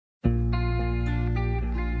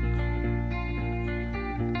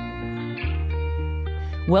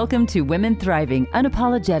Welcome to Women Thriving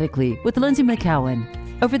Unapologetically with Lindsay McCowan.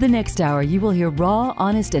 Over the next hour, you will hear raw,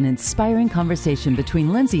 honest, and inspiring conversation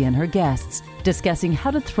between Lindsay and her guests, discussing how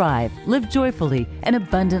to thrive, live joyfully, and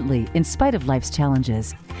abundantly in spite of life's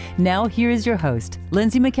challenges. Now, here is your host,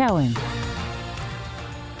 Lindsay McCowan.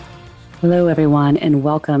 Hello, everyone, and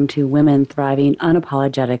welcome to Women Thriving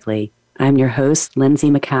Unapologetically. I'm your host, Lindsay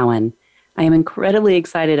McCowan. I am incredibly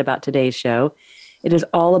excited about today's show. It is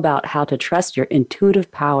all about how to trust your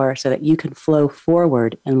intuitive power so that you can flow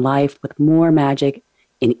forward in life with more magic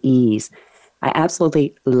and ease. I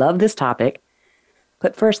absolutely love this topic.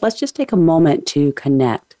 But first, let's just take a moment to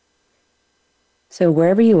connect. So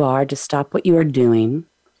wherever you are, just stop what you are doing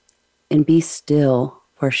and be still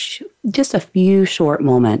for just a few short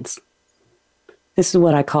moments. This is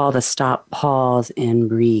what I call the stop, pause, and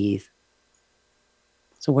breathe.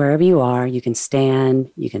 So wherever you are, you can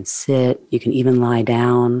stand, you can sit, you can even lie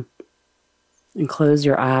down and close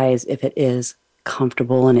your eyes if it is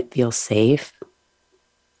comfortable and it feels safe.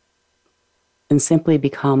 And simply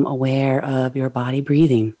become aware of your body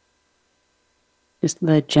breathing. Just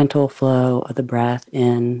the gentle flow of the breath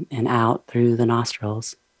in and out through the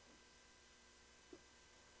nostrils.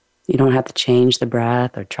 You don't have to change the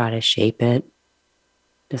breath or try to shape it.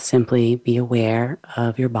 Just simply be aware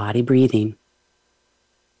of your body breathing.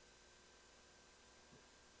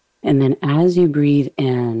 And then as you breathe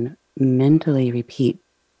in, mentally repeat,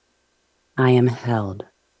 I am held.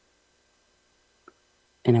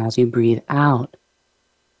 And as you breathe out,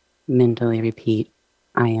 mentally repeat,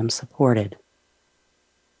 I am supported.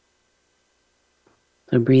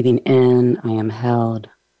 So breathing in, I am held.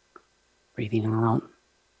 Breathing out,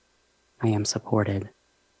 I am supported.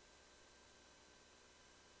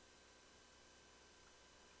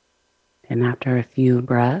 And after a few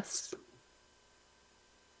breaths,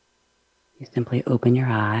 you simply open your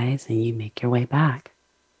eyes and you make your way back.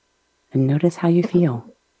 And notice how you feel.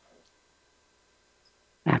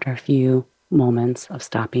 After a few moments of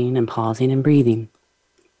stopping and pausing and breathing.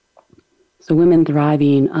 So Women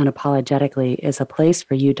Thriving Unapologetically is a place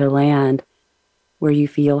for you to land where you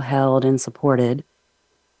feel held and supported.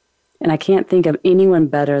 And I can't think of anyone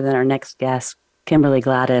better than our next guest, Kimberly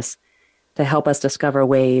Gladys, to help us discover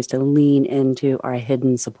ways to lean into our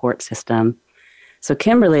hidden support system. So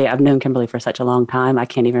Kimberly, I've known Kimberly for such a long time. I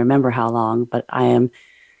can't even remember how long, but I am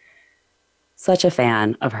such a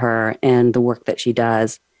fan of her and the work that she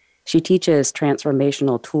does. She teaches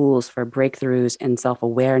transformational tools for breakthroughs in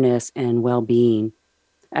self-awareness and well-being.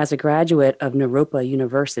 As a graduate of Naropa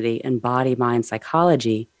University in body-mind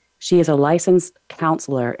psychology, she is a licensed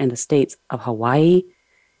counselor in the states of Hawaii,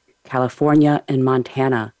 California, and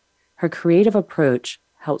Montana. Her creative approach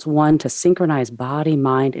helps one to synchronize body,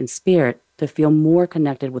 mind, and spirit to feel more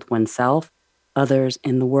connected with oneself, others,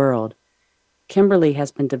 and the world. Kimberly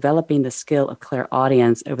has been developing the skill of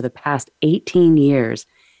clairaudience over the past 18 years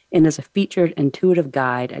and is a featured intuitive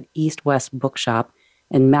guide at East West Bookshop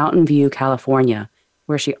in Mountain View, California,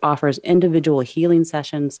 where she offers individual healing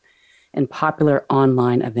sessions and popular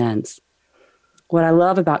online events. What I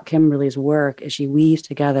love about Kimberly's work is she weaves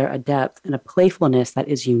together a depth and a playfulness that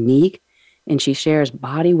is unique, and she shares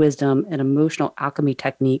body wisdom and emotional alchemy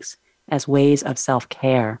techniques as ways of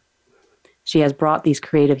self-care. She has brought these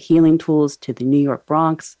creative healing tools to the New York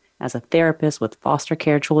Bronx as a therapist with foster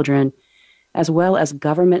care children, as well as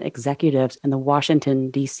government executives in the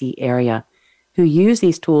Washington, D.C. area who use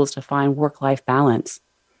these tools to find work-life balance.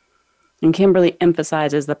 And Kimberly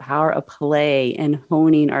emphasizes the power of play in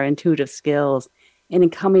honing our intuitive skills and in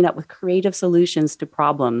coming up with creative solutions to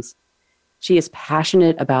problems. She is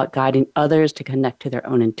passionate about guiding others to connect to their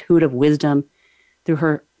own intuitive wisdom through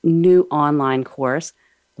her new online course,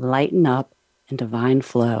 Lighten Up and Divine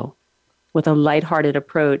Flow. With a lighthearted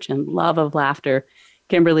approach and love of laughter,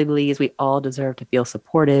 Kimberly believes we all deserve to feel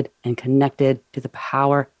supported and connected to the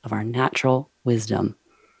power of our natural wisdom.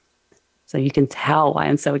 So you can tell why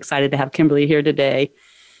I'm so excited to have Kimberly here today.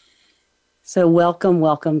 So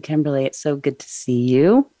welcome, Kimberly. It's so good to see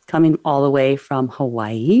you, coming all the way from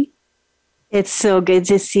Hawaii. It's so good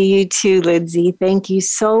to see you too, Lindsay. Thank you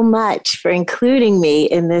so much for including me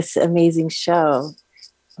in this amazing show.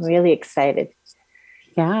 I'm really excited.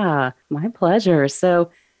 Yeah, my pleasure.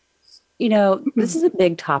 So, this is a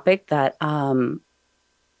big topic that, but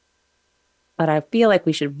I feel like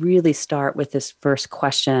we should really start with this first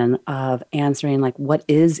question of answering, what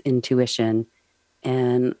is intuition?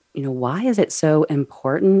 And, why is it so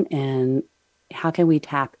important? And how can we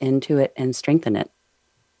tap into it and strengthen it?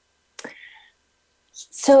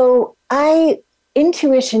 So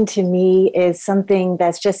intuition to me is something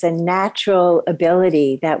that's just a natural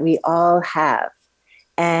ability that we all have.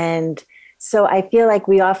 And So I feel like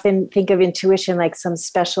we often think of intuition like some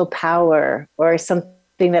special power or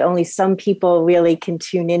something that only some people really can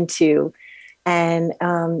tune into. And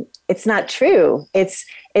it's not true. It's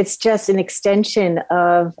just an extension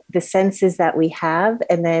of the senses that we have,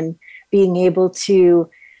 and then being able to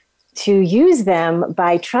use them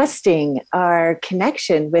by trusting our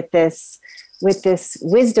connection with this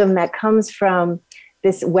wisdom that comes from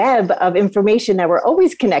this web of information that we're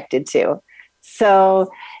always connected to.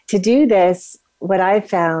 So to do this, what I've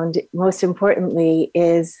found most importantly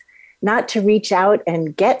is not to reach out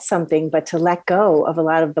and get something, but to let go of a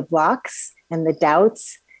lot of the blocks and the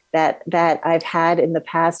doubts that I've had in the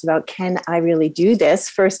past about, can I really do this,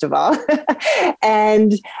 first of all?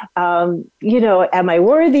 And, am I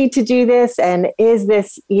worthy to do this? And is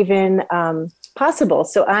this even possible?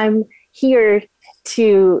 So I'm here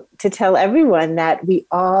to tell everyone that we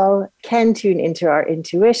all can tune into our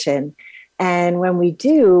intuition. And when we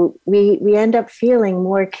do, we end up feeling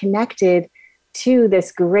more connected to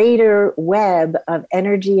this greater web of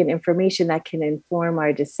energy and information that can inform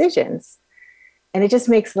our decisions. And it just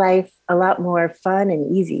makes life a lot more fun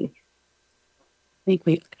and easy. I think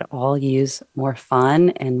we could all use more fun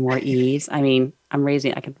and more ease. I mean, I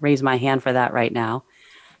could raise my hand for that right now.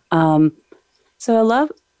 So I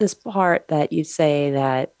love this part that you say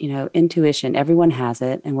that, intuition, everyone has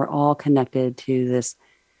it, and we're all connected to this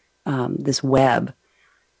web,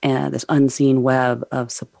 this unseen web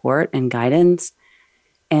of support and guidance.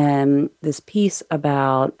 And this piece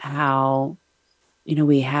about how,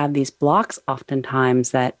 we have these blocks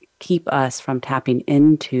oftentimes that keep us from tapping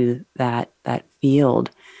into that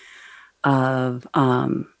field of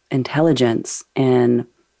intelligence. And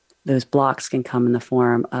those blocks can come in the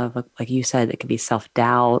form of, like you said, it could be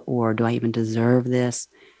self-doubt, or do I even deserve this?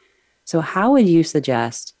 So how would you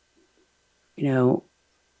suggest,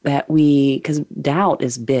 that because doubt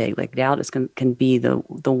is big, like doubt can be the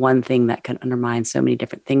one thing that can undermine so many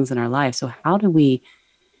different things in our life. So how do we,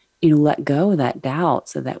 let go of that doubt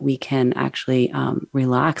so that we can actually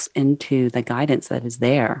relax into the guidance that is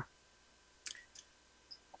there?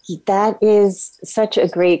 That is such a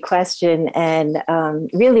great question, and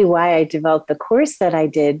really why I developed the course that I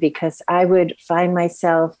did, because I would find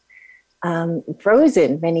myself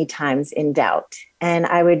frozen many times in doubt, and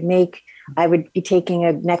I would be taking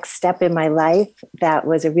a next step in my life that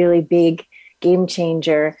was a really big game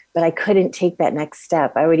changer, but I couldn't take that next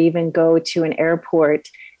step. I would even go to an airport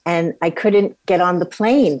and I couldn't get on the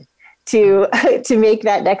plane to make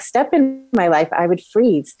that next step in my life. I would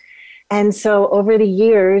freeze. And so over the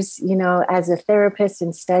years, as a therapist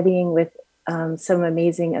and studying with some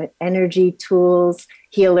amazing energy tools,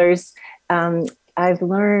 healers, I've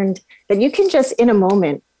learned that you can just in a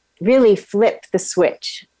moment really flip the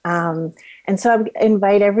switch. And so I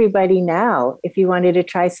invite everybody now, if you wanted to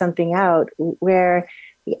try something out, where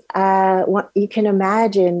you can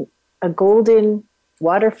imagine a golden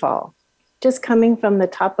waterfall just coming from the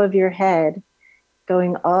top of your head,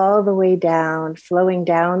 going all the way down, flowing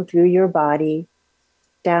down through your body,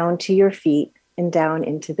 down to your feet, and down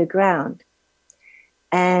into the ground.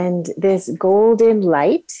 And this golden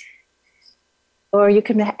light, or it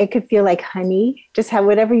could feel like honey, just have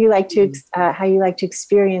whatever you like to, how you like to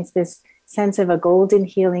experience this sense of a golden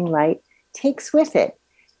healing light, takes with it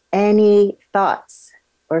any thoughts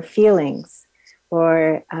or feelings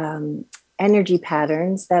or energy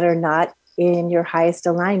patterns that are not in your highest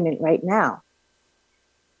alignment right now.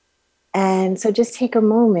 And so just take a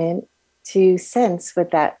moment to sense what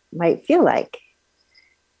that might feel like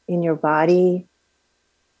in your body,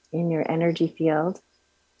 in your energy field.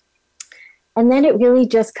 And then it really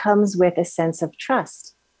just comes with a sense of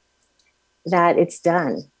trust that it's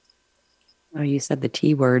done. Oh, you said the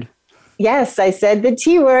T word. Yes, I said the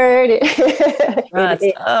T word.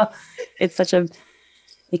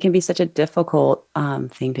 It can be such a difficult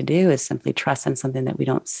thing to do, is simply trust in something that we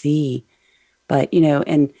don't see. But,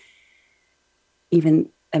 and even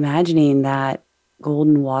imagining that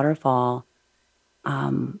golden waterfall, I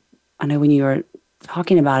know when you were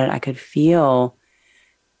talking about it, I could feel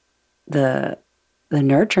the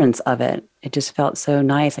nurturance of it. It just felt so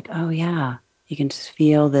nice. Like, oh yeah, you can just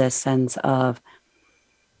feel this sense of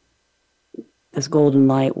this golden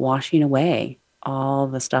light washing away all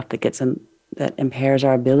the stuff that impairs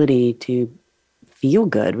our ability to feel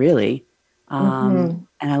good, really. And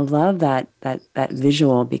I love that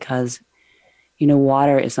visual, because,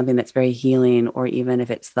 water is something that's very healing, or even if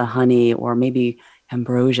it's the honey or maybe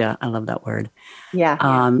ambrosia, I love that word.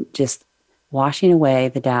 Yeah. Just washing away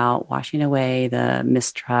the doubt, washing away the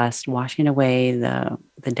mistrust, washing away the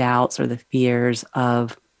doubts or the fears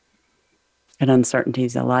of and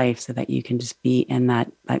uncertainties of life so that you can just be in that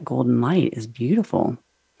golden light is beautiful.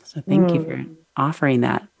 So thank you for offering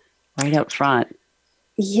that right up front.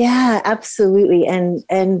 Yeah, absolutely. And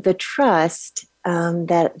the trust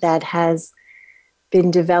that has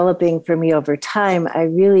been developing for me over time, I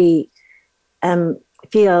really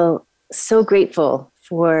feel so grateful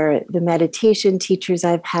for the meditation teachers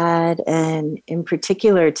I've had, and in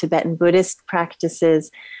particular Tibetan Buddhist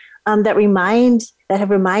practices that have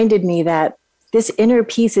reminded me that this inner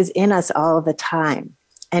peace is in us all the time,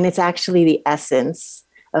 and it's actually the essence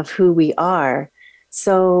of who we are.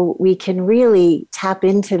 So we can really tap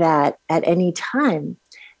into that at any time.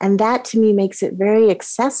 And that to me makes it very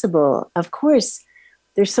accessible. Of course,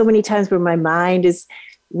 there's so many times where my mind is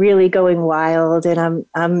really going wild and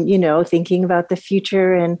I'm thinking about the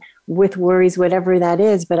future and with worries, whatever that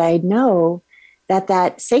is. But I know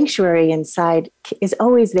that sanctuary inside is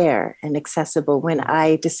always there and accessible when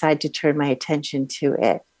I decide to turn my attention to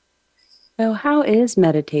it. So how is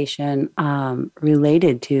meditation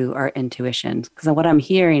related to our intuition? Because what I'm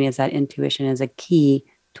hearing is that intuition is a key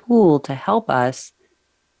tool to help us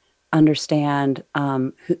understand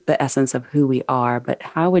the essence of who we are. But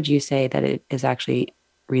how would you say that it is actually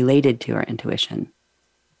related to our intuition?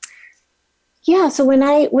 Yeah, so when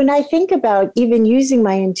I think about even using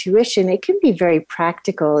my intuition, it can be very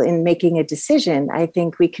practical in making a decision. I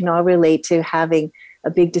think we can all relate to having a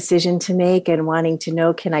big decision to make and wanting to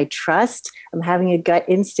know, can I trust? I'm having a gut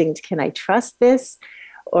instinct. Can I trust this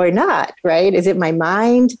or not, right? Is it my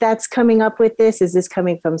mind that's coming up with this? Is this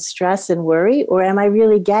coming from stress and worry? Or am I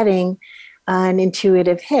really getting an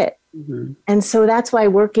intuitive hit? Mm-hmm. And so that's why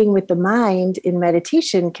working with the mind in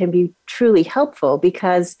meditation can be truly helpful,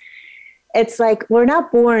 because it's like we're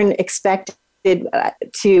not born expected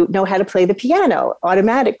to know how to play the piano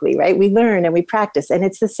automatically, right? We learn and we practice. And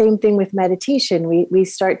it's the same thing with meditation. We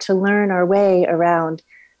start to learn our way around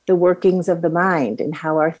the workings of the mind and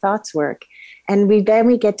how our thoughts work. And then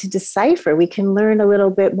we get to decipher. We can learn a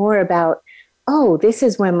little bit more about, oh, this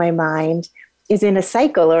is when my mind is in a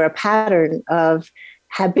cycle or a pattern of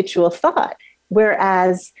habitual thought.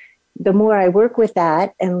 Whereas the more I work with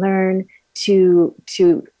that and learn to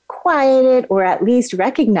quiet it or at least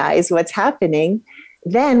recognize what's happening,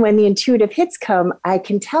 then when the intuitive hits come, I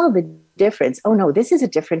can tell the difference. Oh no, this is a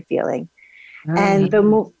different feeling. Mm-hmm. And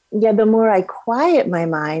the more I quiet my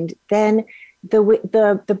mind, then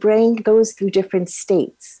the brain goes through different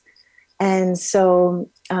states. And so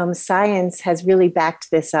science has really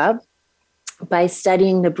backed this up by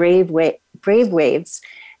studying the brainwaves.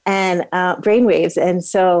 And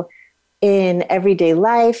so in everyday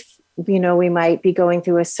life, we might be going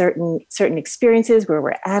through certain experiences where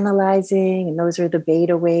we're analyzing, and those are the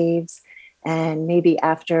beta waves. And maybe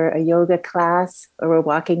after a yoga class or we're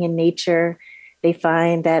walking in nature, they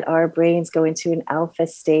find that our brains go into an alpha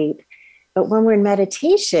state. But when we're in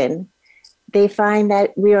meditation, they find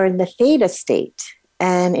that we are in the theta state.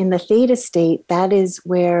 And in the theta state, that is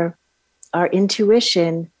where our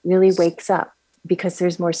intuition really wakes up, because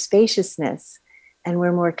there's more spaciousness and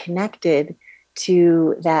we're more connected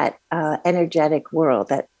to that energetic world,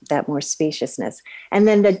 that more spaciousness. And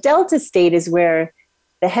then the delta state is where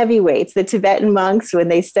the heavyweights, the Tibetan monks, when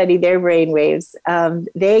they study their brain waves,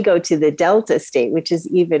 they go to the delta state, which is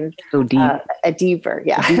even a deeper, the deep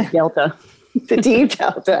delta. The deep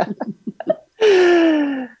delta.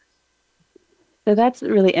 So that's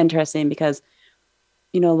really interesting, because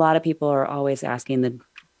a lot of people are always asking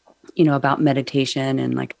about meditation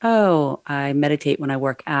and like, oh, I meditate when I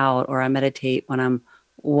work out, or I meditate when I'm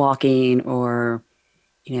walking, or,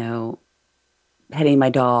 petting my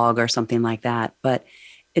dog or something like that. But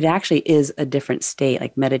it actually is a different state.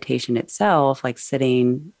 Like meditation itself, like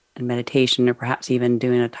sitting in meditation, or perhaps even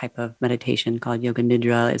doing a type of meditation called yoga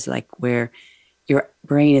nidra, is like where your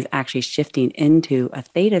brain is actually shifting into a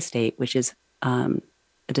theta state, which is a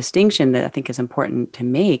distinction that I think is important to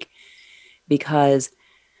make, because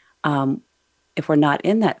if we're not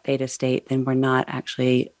in that theta state, then we're not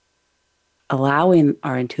actually allowing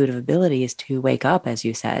our intuitive abilities to wake up, as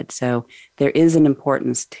you said. So there is an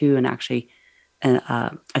importance to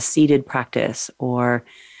a seated practice, or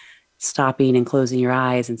stopping and closing your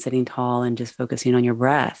eyes and sitting tall and just focusing on your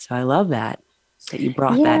breath. So I love that you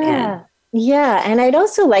brought that in. Yeah. And I'd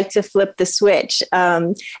also like to flip the switch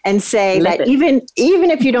and say that even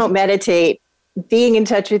if you don't meditate, being in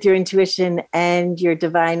touch with your intuition and your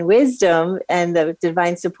divine wisdom and the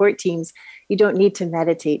divine support teams, you don't need to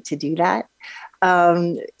meditate to do that.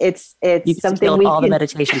 It's something we all the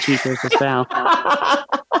meditation teachers as well.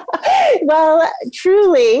 Well,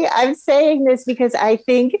 truly, I'm saying this because I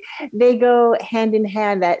think they go hand in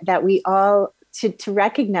hand, that we all to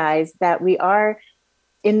recognize that we are,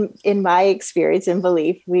 in my experience and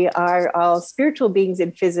belief, we are all spiritual beings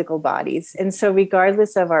in physical bodies. And so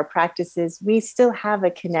regardless of our practices, we still have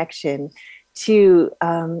a connection to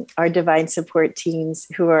our divine support teams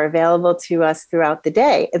who are available to us throughout the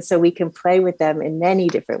day. And so we can play with them in many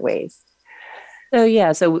different ways.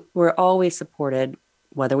 So we're always supported,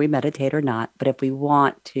 whether we meditate or not. But if we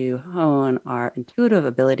want to hone our intuitive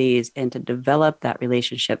abilities and to develop that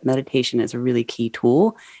relationship, meditation is a really key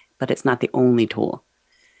tool, but it's not the only tool.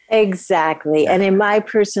 Exactly. And in my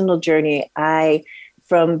personal journey,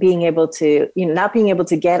 from being able to, not being able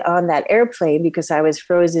to get on that airplane because I was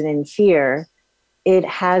frozen in fear, it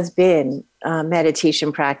has been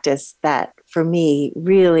meditation practice that for me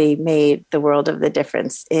really made the world of the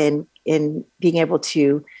difference in being able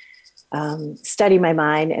to study my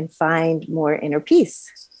mind and find more inner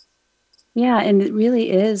peace. Yeah. And it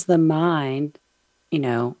really is the mind,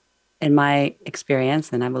 in my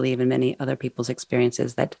experience, and I believe in many other people's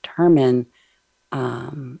experiences, that determine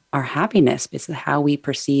our happiness. It's how we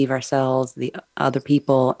perceive ourselves, the other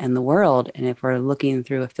people, and the world. And if we're looking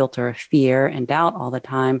through a filter of fear and doubt all the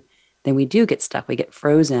time, then we do get stuck. We get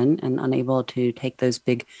frozen and unable to take those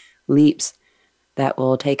big leaps that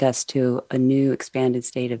will take us to a new expanded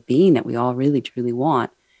state of being that we all really, truly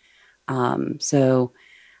want.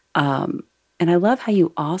 And I love how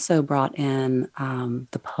you also brought in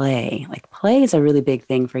the play. Like, play is a really big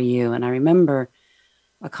thing for you. And I remember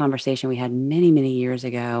a conversation we had many, many years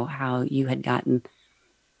ago, how you had gotten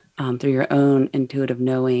through your own intuitive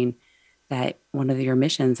knowing that one of your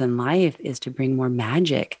missions in life is to bring more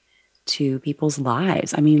magic to people's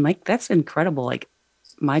lives. I mean, like, that's incredible. Like,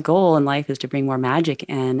 my goal in life is to bring more magic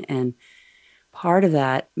in, and part of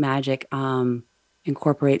that magic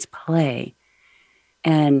incorporates play.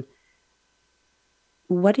 And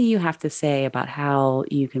what do you have to say about how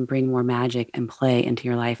you can bring more magic and play into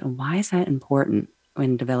your life? And why is that important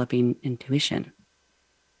when developing intuition?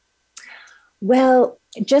 Well,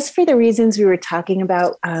 just for the reasons we were talking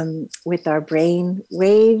about with our brain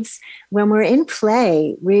waves, when we're in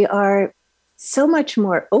play, we are so much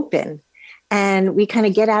more open and we kind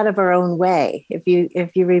of get out of our own way. If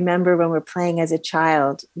you remember when we're playing as a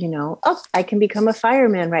child, I can become a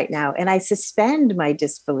fireman right now, and I suspend my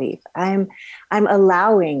disbelief. I'm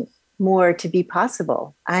allowing more to be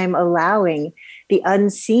possible. I'm allowing the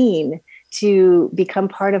unseen to become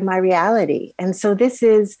part of my reality. And so this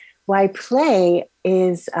is why play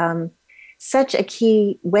is such a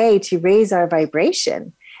key way to raise our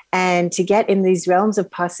vibration and to get in these realms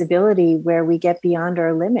of possibility where we get beyond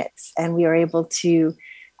our limits and we are able to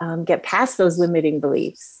get past those limiting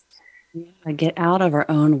beliefs. Yeah, get out of our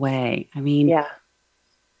own way. I mean,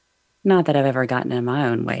 not that I've ever gotten in my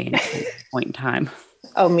own way at any point in time.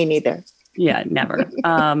 Oh, me neither. Yeah, never.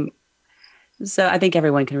 So I think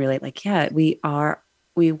everyone can relate. Like, we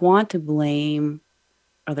want to blame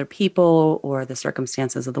other people or the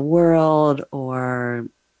circumstances of the world or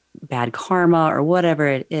bad karma or whatever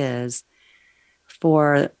it is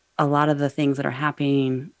for a lot of the things that are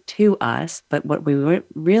happening to us. But what we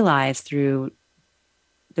realize through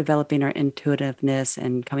developing our intuitiveness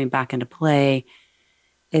and coming back into play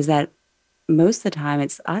is that most of the time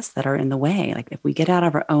it's us that are in the way. Like, if we get out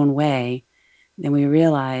of our own way, then we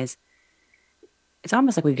realize it's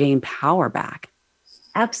almost like we gain power back.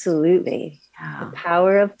 Absolutely. Yeah. The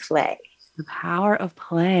power of play. The power of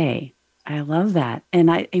play. I love that.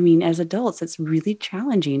 And I mean, as adults, it's really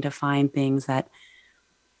challenging to find things that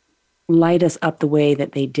light us up the way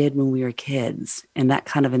that they did when we were kids, and that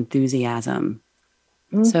kind of enthusiasm.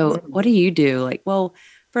 Mm-hmm. So what do you do? Like, well,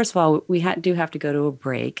 first of all, we do have to go to a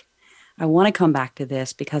break. I want to come back to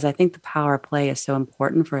this because I think the power of play is so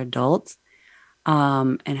important for adults,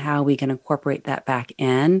 and how we can incorporate that back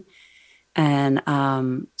in. And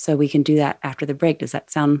so we can do that after the break. Does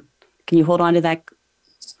that sound, can you hold on to that?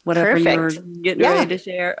 Whatever you're getting ready to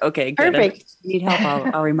share. Okay, good. Perfect. If you need help,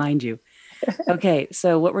 I'll remind you. Okay,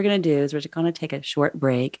 so what we're going to do is we're just going to take a short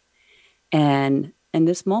break. And in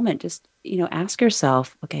this moment, just, ask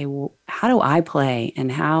yourself, okay, well, how do I play?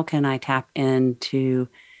 And how can I tap into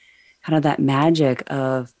kind of that magic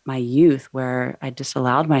of my youth where I just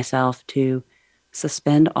allowed myself to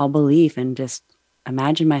suspend all belief and just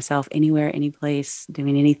imagine myself anywhere, any place,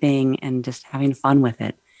 doing anything and just having fun with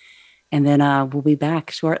it. And then we'll be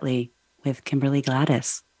back shortly with Kimberly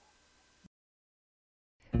Gladys.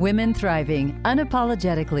 Women Thriving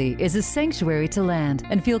Unapologetically is a sanctuary to land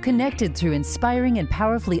and feel connected through inspiring and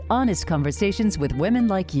powerfully honest conversations with women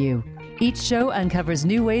like you. Each show uncovers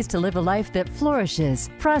new ways to live a life that flourishes,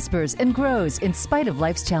 prospers, and grows in spite of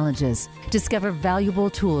life's challenges. Discover valuable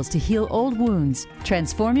tools to heal old wounds,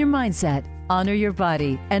 transform your mindset, Honor your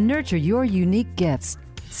body and nurture your unique gifts.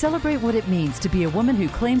 Celebrate what it means to be a woman who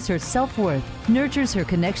claims her self-worth, nurtures her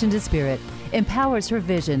connection to spirit, empowers her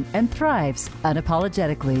vision, and thrives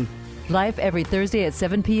unapologetically. Live every Thursday at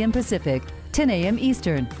 7 p.m. Pacific, 10 a.m.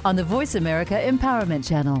 Eastern on the Voice America Empowerment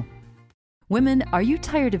Channel. Women, are you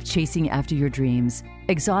tired of chasing after your dreams?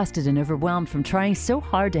 Exhausted and overwhelmed from trying so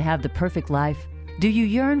hard to have the perfect life? Do you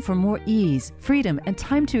yearn for more ease, freedom, and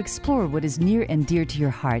time to explore what is near and dear to your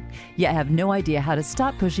heart, yet have no idea how to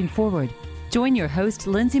stop pushing forward? Join your host,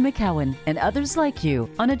 Lindsay McCowan, and others like you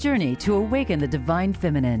on a journey to awaken the divine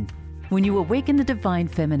feminine. When you awaken the divine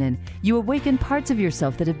feminine, you awaken parts of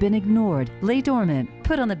yourself that have been ignored, lay dormant,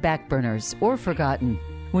 put on the back burners, or forgotten.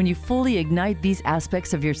 When you fully ignite these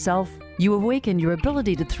aspects of yourself, you awaken your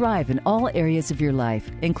ability to thrive in all areas of your life,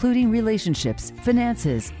 including relationships,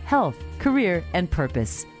 finances, health, career, and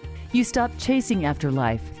purpose. You stop chasing after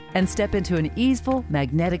life and step into an easeful,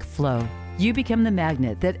 magnetic flow. You become the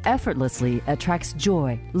magnet that effortlessly attracts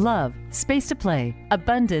joy, love, space to play,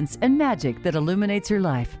 abundance, and magic that illuminates your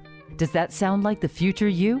life. Does that sound like the future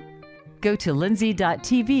you? Go to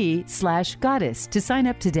lindsay.tv/goddess to sign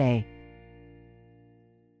up today.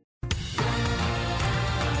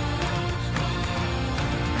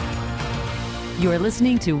 You are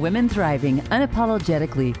listening to Women Thriving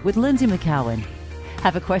Unapologetically with Lindsay McCowan.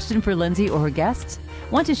 Have a question for Lindsay or her guests?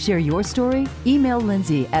 Want to share your story? Email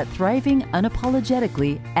Lindsay at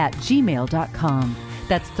thrivingunapologetically@gmail.com.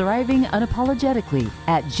 That's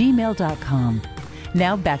thrivingunapologetically@gmail.com.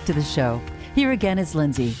 Now back to the show. Here again is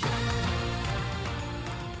Lindsay.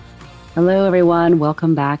 Hello, everyone.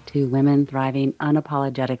 Welcome back to Women Thriving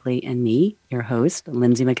Unapologetically and me, your host,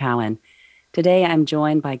 Lindsay McCowan. Today, I'm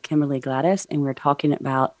joined by Kimberly Gladys, and we're talking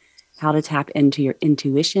about how to tap into your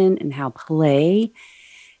intuition and how play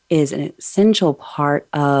is an essential part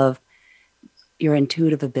of your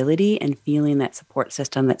intuitive ability and feeling that support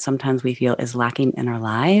system that sometimes we feel is lacking in our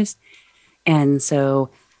lives. And so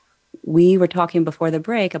we were talking before the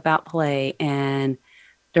break about play, and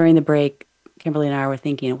during the break, Kimberly and I were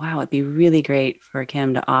thinking, wow, it'd be really great for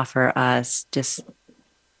Kim to offer us just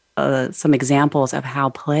some examples of how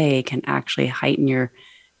play can actually heighten your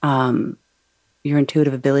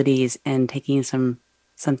intuitive abilities and taking some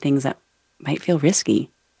things that might feel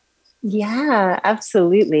risky. Yeah,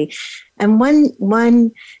 absolutely. And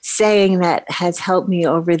one saying that has helped me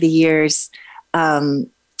over the years,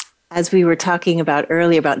 as we were talking about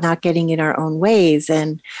earlier about not getting in our own ways,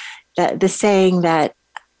 and that the saying that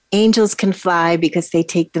angels can fly because they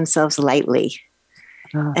take themselves lightly.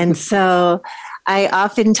 And so I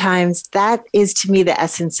oftentimes, that is to me the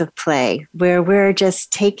essence of play, where we're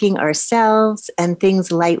just taking ourselves and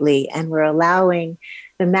things lightly and we're allowing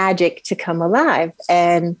the magic to come alive.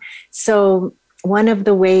 And so one of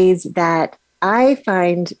the ways that I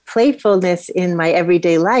find playfulness in my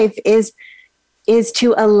everyday life is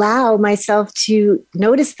to allow myself to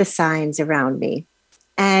notice the signs around me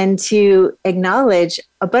and to acknowledge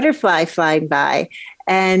a butterfly flying by,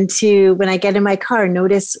 and to, when I get in my car,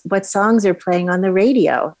 notice what songs are playing on the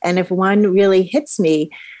radio. And if one really hits me,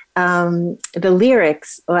 the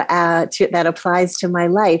lyrics that applies to my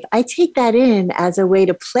life, I take that in as a way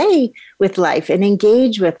to play with life and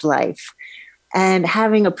engage with life. And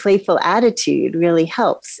having a playful attitude really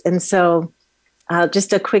helps. And so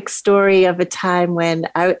just a quick story of a time when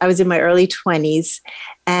I was in my early 20s,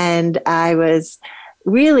 and I was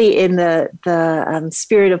really in the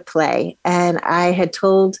spirit of play. And I had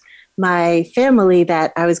told my family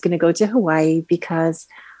that I was going to go to Hawaii because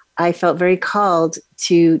I felt very called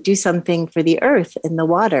to do something for the earth and the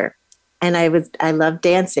water. And I love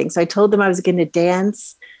dancing. So I told them I was going to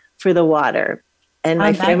dance for the water. And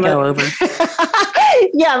my family go over.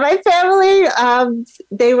 Yeah, my family,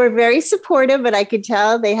 they were very supportive, but I could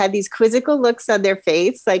tell they had these quizzical looks on their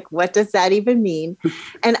face, like, what does that even mean?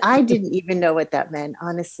 And I didn't even know what that meant,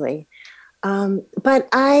 honestly. But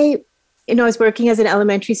I was working as an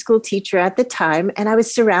elementary school teacher at the time, and I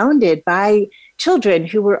was surrounded by children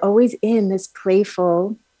who were always in this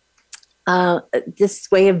playful, this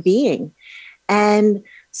way of being. And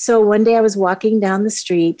so one day I was walking down the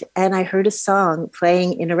street and I heard a song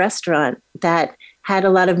playing in a restaurant that had a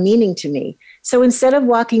lot of meaning to me. So instead of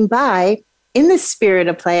walking by, in the spirit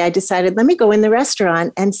of play, I decided, let me go in the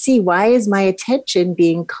restaurant and see, why is my attention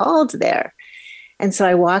being called there? And so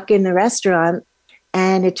I walk in the restaurant,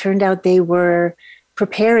 and it turned out they were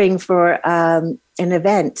preparing for an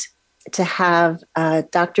event to have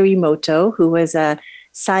Dr. Emoto, who was a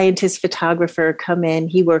scientist photographer, come in.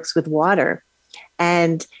 He works with water.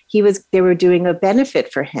 And they were doing a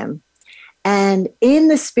benefit for him. And in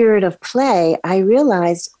the spirit of play, I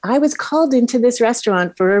realized I was called into this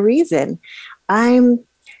restaurant for a reason.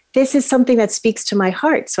 This is something that speaks to my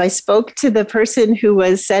heart. So I spoke to the person who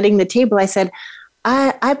was setting the table. I said,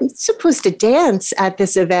 I'm supposed to dance at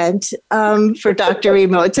this event for Dr.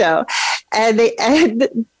 Emoto. And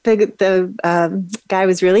the guy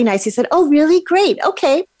was really nice. He said, oh, really? Great.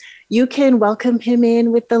 Okay. You can welcome him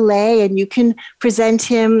in with the lei, and you can present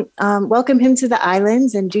him, welcome him to the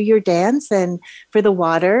islands and do your dance and for the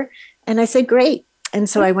water. And I said, great. And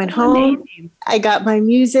so I went home, I got my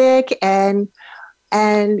music and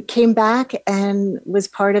came back and was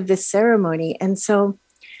part of this ceremony. And so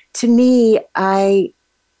to me, that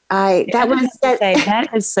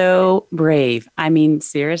is so brave. I mean,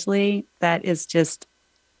 seriously, that is just,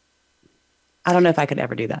 I don't know if I could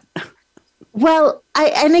ever do that. Well,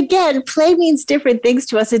 and again, play means different things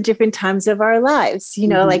to us at different times of our lives. You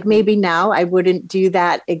know, mm-hmm. Like maybe now I wouldn't do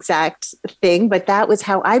that exact thing, but that was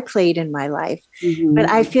how I played in my life. Mm-hmm. But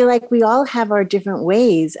I feel like we all have our different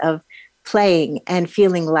ways of playing and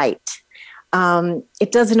feeling light.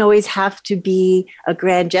 It doesn't always have to be a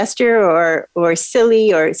grand gesture or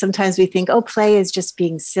silly, or sometimes we think, oh, play is just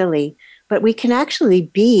being silly, but we can actually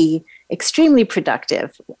be extremely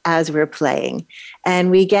productive as we're playing,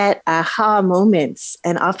 and we get aha moments,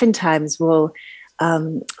 and oftentimes we'll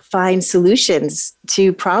find solutions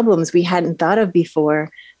to problems we hadn't thought of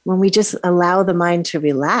before when we just allow the mind to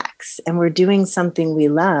relax and we're doing something we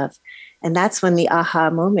love. And that's when the aha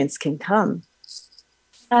moments can come.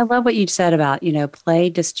 I love what you said about, play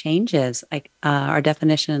just changes. Like our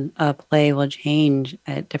definition of play will change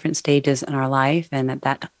at different stages in our life. And at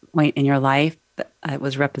that point in your life, it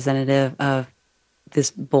was representative of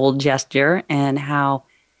this bold gesture, and how,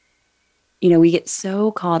 we get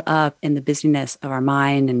so caught up in the busyness of our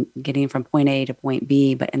mind and getting from point A to point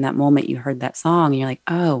B. But in that moment, you heard that song and you're like,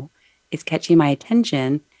 oh, it's catching my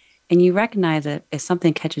attention. And you recognize that if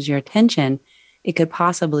something catches your attention, it could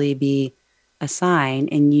possibly be a sign,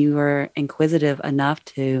 and you were inquisitive enough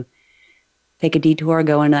to take a detour,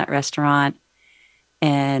 go into that restaurant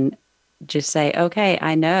and just say, okay,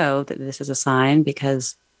 I know that this is a sign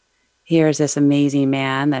because here's this amazing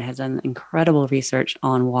man that has done incredible research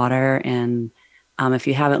on water. And if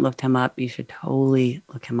you haven't looked him up, you should totally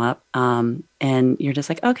look him up. And you're just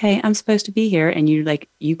like, okay, I'm supposed to be here. And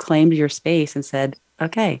you claimed your space and said,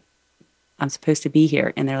 okay, I'm supposed to be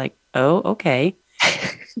here. And they're like, oh, okay.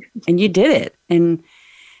 And you did it.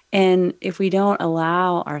 And if we don't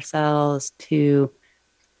allow ourselves to,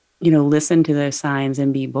 listen to those signs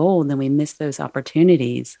and be bold, then we miss those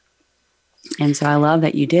opportunities. And so I love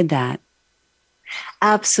that you did that.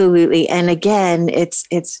 Absolutely. And again, it's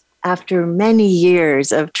after many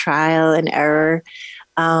years of trial and error,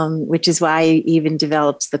 which is why I even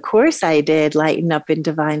developed the course I did, Lighten Up in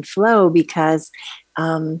Divine Flow, because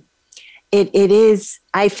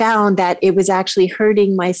I found that it was actually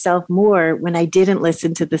hurting myself more when I didn't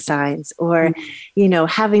listen to the signs, or,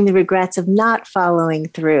 having the regrets of not following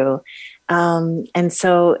through. And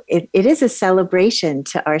so it is a celebration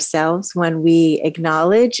to ourselves when we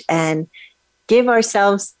acknowledge and give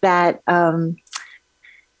ourselves that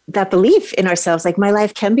belief in ourselves, like my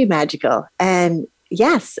life can be magical. And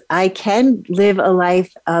yes, I can live a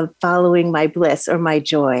life of following my bliss or my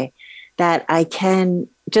joy, that I can,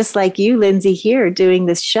 just like you, Lindsay, here doing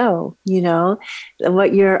this show,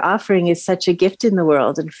 what you're offering is such a gift in the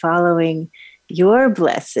world, and following your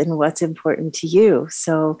bliss and what's important to you.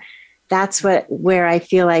 So that's where I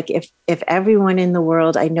feel like if everyone in the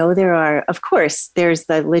world, I know there are, of course, there's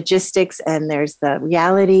the logistics and there's the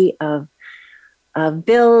reality of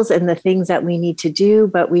bills and the things that we need to do,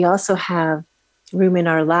 but we also have room in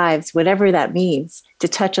our lives, whatever that means, to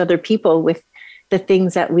touch other people with the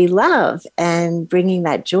things that we love and bringing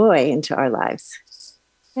that joy into our lives.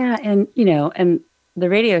 Yeah. And, and the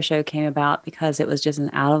radio show came about because it was just an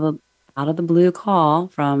out of the blue call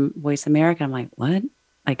from Voice America. I'm like, what?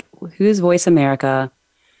 Like, who's Voice America?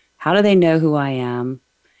 How do they know who I am?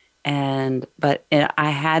 But I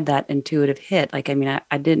had that intuitive hit. Like,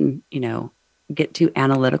 I didn't, get too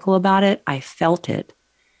analytical about it. I felt it.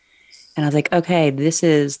 And I was like, okay, this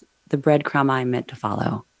is the breadcrumb I'm meant to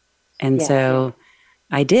follow. And so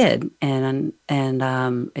I did. And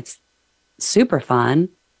it's super fun.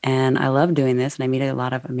 And I love doing this. And I meet a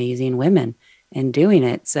lot of amazing women in doing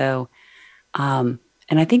it. So, and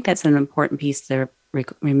I think that's an important piece to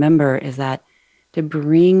remember, is that to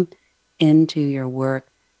bring into your work,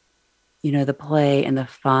 the play and the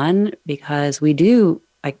fun, because we do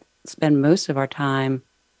spend most of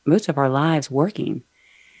our lives working.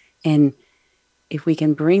 And if we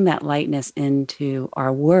can bring that lightness into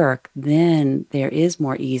our work, then there is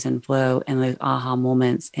more ease and flow and those aha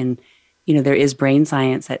moments. And, there is brain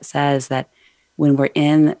science that says that when we're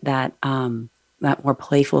in that more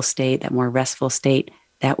playful state, that more restful state,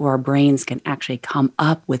 that our brains can actually come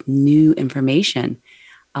up with new information.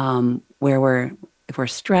 If we're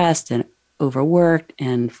stressed and overworked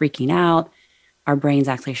and freaking out, our brains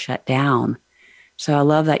actually shut down. So I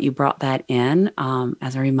love that you brought that in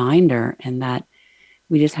as a reminder, and that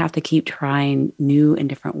we just have to keep trying new and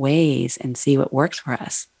different ways and see what works for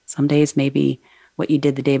us. Some days maybe what you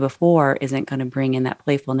did the day before isn't going to bring in that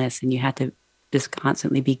playfulness, and you have to just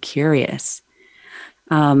constantly be curious.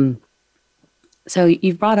 So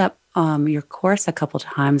you've brought up your course a couple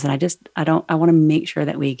times, and I want to make sure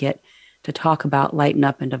that we get to talk about Lighten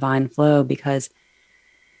Up and Divine Flow, because,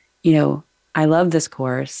 I love this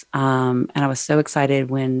course. And I was so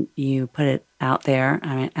excited when you put it out there.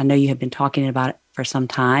 I know you had been talking about it for some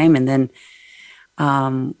time. And then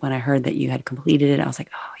when I heard that you had completed it, I was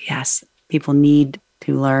like, oh, yes, people need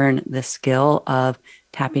to learn the skill of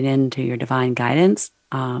tapping into your divine guidance.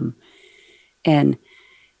 And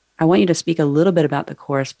I want you to speak a little bit about the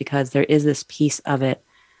course, because there is this piece of it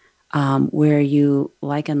where you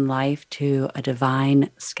liken life to a divine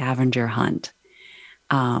scavenger hunt.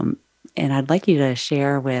 And I'd like you to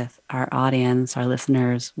share with our audience, our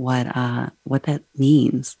listeners, what that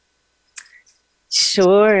means.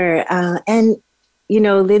 Sure. And,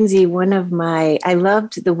 Lindsay, I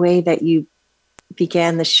loved the way that you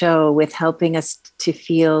began the show with helping us to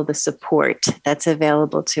feel the support that's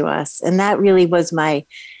available to us. And that really was my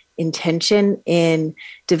intention in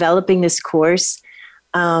developing this course,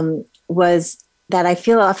 was that I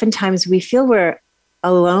feel oftentimes we feel we're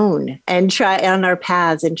alone and try on our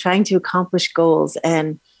paths and trying to accomplish goals,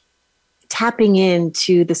 and tapping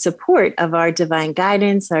into the support of our divine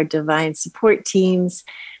guidance, our divine support teams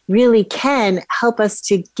really can help us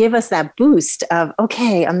to give us that boost of,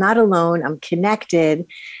 okay, I'm not alone, I'm connected,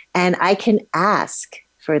 and I can ask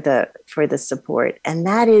for the support. And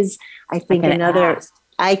that is, I think,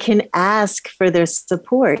 I can ask for their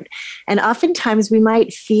support. And oftentimes we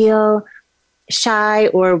might feel shy,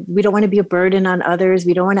 or we don't want to be a burden on others.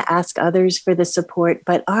 We don't want to ask others for the support,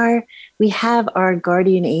 but we have our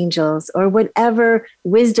guardian angels, or whatever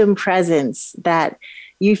wisdom presence that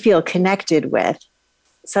you feel connected with.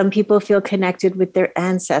 Some people feel connected with their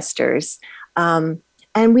ancestors. And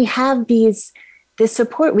we have this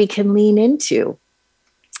support we can lean into.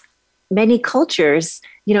 Many cultures,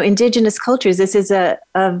 indigenous cultures, this is a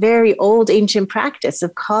very old ancient practice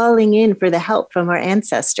of calling in for the help from our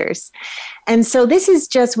ancestors. And so this is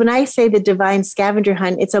just, when I say the divine scavenger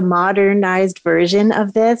hunt, it's a modernized version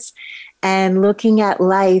of this, and looking at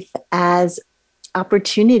life as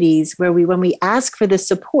opportunities where when we ask for the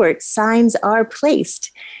support, signs are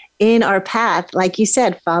placed in our path, like you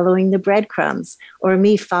said, following the breadcrumbs, or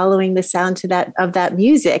me following the sound of that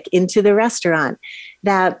music into the restaurant,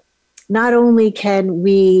 that not only can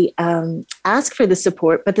we ask for the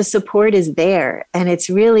support, but the support is there. And it's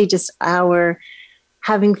really just our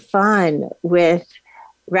having fun with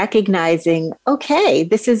recognizing, okay,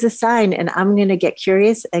 this is a sign, and I'm going to get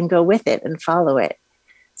curious and go with it and follow it.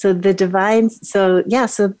 So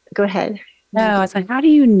so go ahead. No, it's like, how do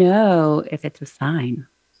you know if it's a sign?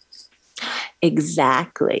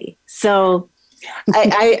 Exactly. So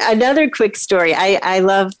another quick story. I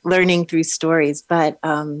love learning through stories, but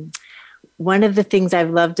one of the things I've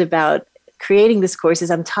loved about creating this course is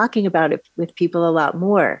I'm talking about it with people a lot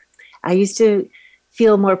more. I used to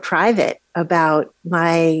feel more private about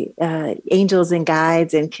my angels and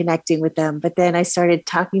guides and connecting with them, but then I started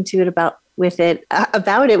talking about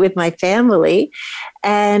it with my family,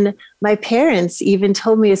 and my parents even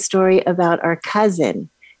told me a story about our cousin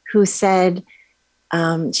who said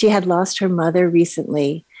she had lost her mother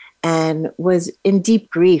recently and was in deep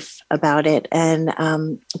grief about it. And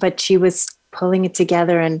but she was pulling it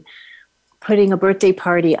together and putting a birthday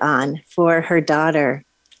party on for her daughter.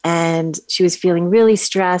 And she was feeling really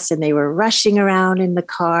stressed, and they were rushing around in the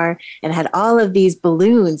car and had all of these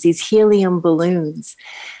balloons, these helium balloons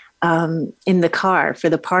in the car for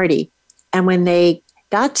the party. And when they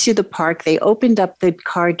got to the park, they opened up the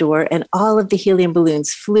car door, and all of the helium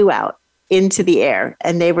balloons flew out into the air,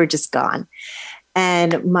 and they were just gone.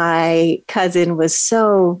 And my cousin was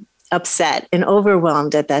so upset and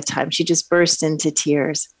overwhelmed at that time. She just burst into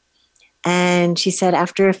tears. And she said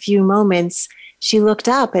after a few moments, she looked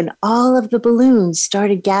up, and all of the balloons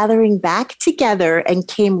started gathering back together and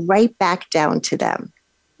came right back down to them.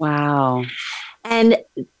 Wow. And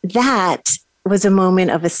that was a moment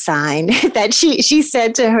of a sign that she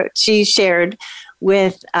said to her, she shared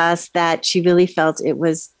with us that she really felt it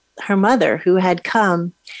was her mother who had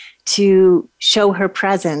come to show her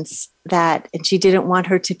presence, that, and she didn't want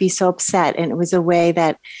her to be so upset. And it was a way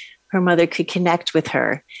that her mother could connect with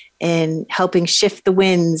her in helping shift the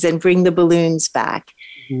winds and bring the balloons back.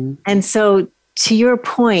 Mm-hmm. And so, to your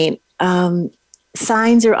point,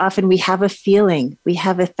 signs are often, we have a feeling, we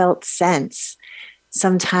have a felt sense.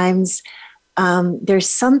 Sometimes there's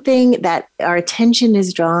something that our attention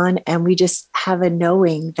is drawn, and we just have a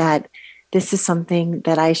knowing that this is something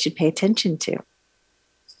that I should pay attention to.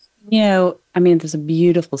 I mean, there's a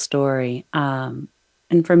beautiful story. And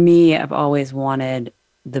for me, I've always wanted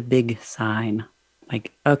the big sign.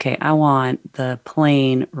 Like, okay, I want the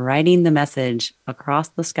plane writing the message across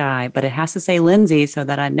the sky, but it has to say Lindsay so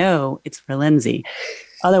that I know it's for Lindsay.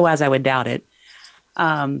 Otherwise, I would doubt it.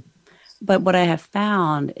 But what I have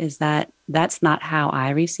found is that that's not how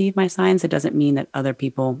I receive my signs. It doesn't mean that other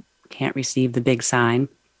people can't receive the big sign.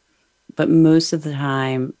 But most of the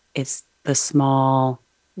time, it's the small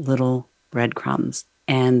little breadcrumbs.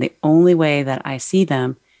 And the only way that I see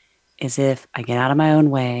them is if I get out of my own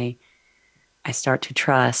way, I start to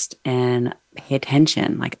trust and pay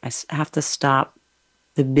attention. Like, I have to stop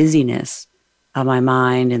the busyness of my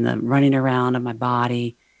mind and the running around of my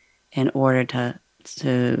body in order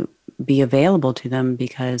to be available to them.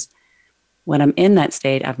 Because when I'm in that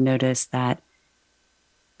state, I've noticed that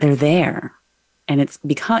they're there. And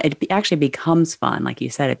it actually becomes fun. Like you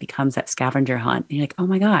said, it becomes that scavenger hunt. And you're like, oh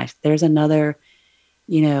my gosh, there's another,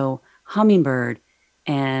 hummingbird.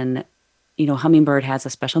 And, hummingbird has a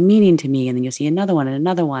special meaning to me. And then you'll see another one and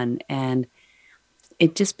another one. And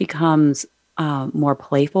it just becomes more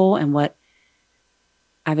playful. And what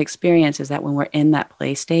I've experienced is that when we're in that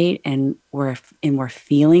play state and we're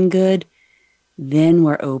feeling good, then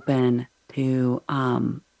we're open to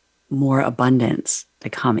more abundance to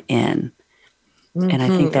come in. Mm-hmm. And I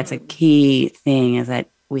think that's a key thing, is that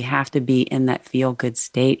we have to be in that feel good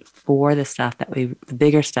state for the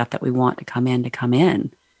bigger stuff that we want to come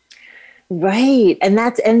in. Right. And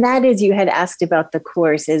that is, you had asked about the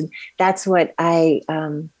course, and that's what I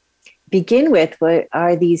begin with. What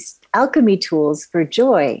are these alchemy tools for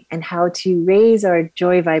joy, and how to raise our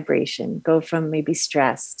joy vibration, go from maybe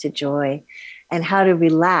stress to joy, and how to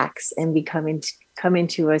relax and come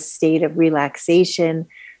into a state of relaxation,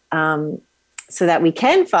 so that we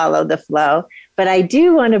can follow the flow. But I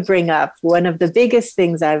do want to bring up one of the biggest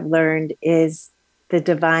things I've learned is the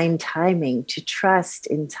divine timing, to trust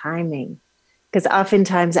in timing. Because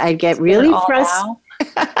oftentimes I get really frustrated.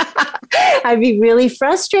 I'd be really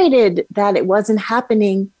frustrated that it wasn't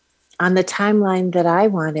happening on the timeline that I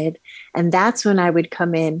wanted. And that's when I would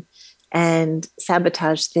come in and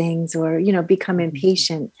sabotage things, or, become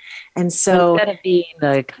impatient. And so instead of being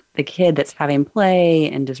the kid that's having play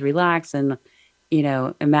and just relax and,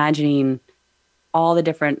 imagining all the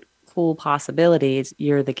different cool possibilities,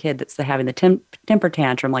 you're the kid that's having the temper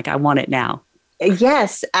tantrum. Like, I want it now.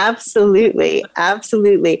 Yes, absolutely.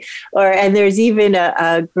 Absolutely. And there's even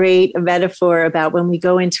a great metaphor about when we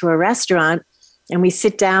go into a restaurant and we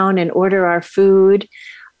sit down and order our food.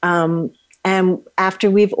 And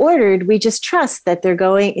after we've ordered, we just trust that they're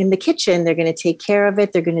going in the kitchen. They're going to take care of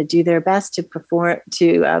it. They're going to do their best to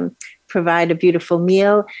provide a beautiful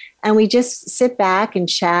meal. And we just sit back and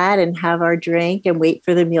chat and have our drink and wait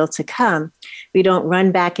for the meal to come. We don't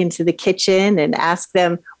run back into the kitchen and ask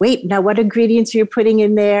them, wait, now what ingredients are you putting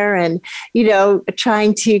in there? And,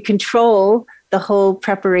 trying to control the whole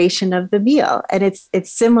preparation of the meal. And it's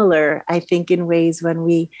similar, I think, in ways when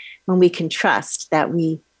we can trust that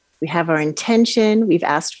we have our intention, we've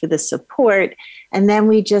asked for the support, and then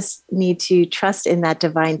we just need to trust in that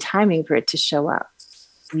divine timing for it to show up.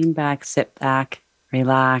 Lean back, sit back,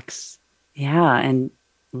 relax. Yeah. And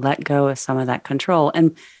let go of some of that control.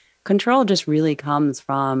 And control just really comes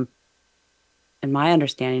from, in my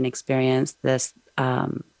understanding experience, this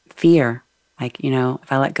fear. Like,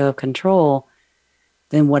 if I let go of control,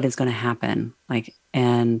 then what is going to happen? Like,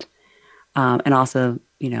 and also,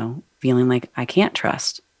 feeling like I can't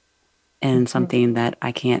trust in something that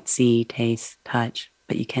I can't see, taste, touch,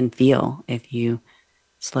 but you can feel if you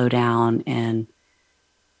slow down and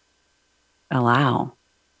allow.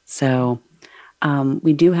 So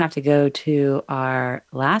we do have to go to our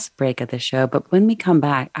last break of the show, but when we come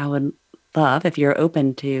back, I would love if you're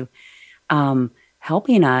open to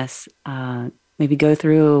helping us maybe go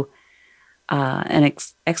through an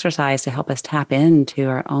exercise to help us tap into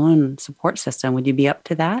our own support system. Would you be up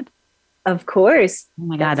to that? Of course. Oh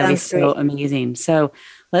my God, that'd be so amazing. So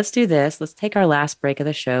let's do this. Let's take our last break of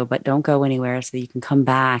the show, but don't go anywhere so you can come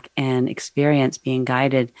back and experience being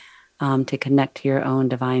guided to connect to your own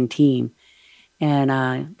divine team.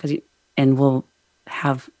 and we'll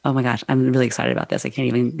have, oh my gosh, I'm really excited about this. I can't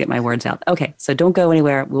even get my words out. Okay, so don't go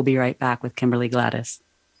anywhere. We'll be right back with Kimberly Gladys.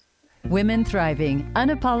 Women Thriving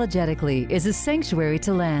Unapologetically is a sanctuary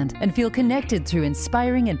to land and feel connected through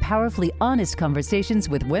inspiring and powerfully honest conversations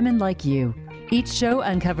with women like you. Each show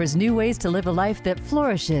uncovers new ways to live a life that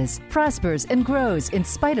flourishes, prospers, and grows in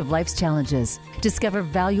spite of life's challenges. Discover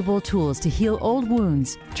valuable tools to heal old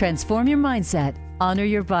wounds, transform your mindset, honor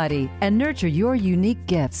your body, and nurture your unique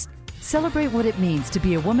gifts. Celebrate what it means to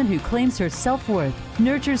be a woman who claims her self-worth,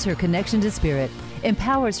 nurtures her connection to spirit,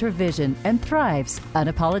 empowers her vision, and thrives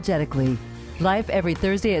unapologetically. Live every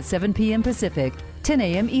Thursday at 7 p.m. Pacific, 10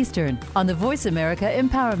 a.m. Eastern on the Voice America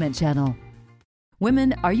Empowerment Channel.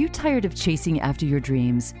 Women, are you tired of chasing after your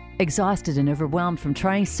dreams? Exhausted and overwhelmed from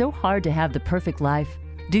trying so hard to have the perfect life?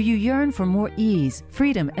 Do you yearn for more ease,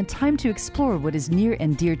 freedom, and time to explore what is near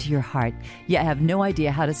and dear to your heart, yet have no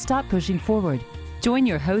idea how to stop pushing forward? Join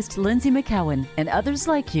your host, Lindsay McCowan, and others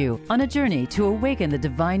like you on a journey to awaken the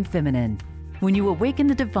divine feminine. When you awaken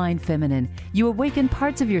the divine feminine, you awaken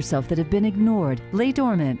parts of yourself that have been ignored, lay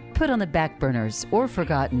dormant, put on the back burners, or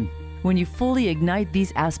forgotten. When you fully ignite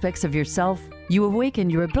these aspects of yourself, you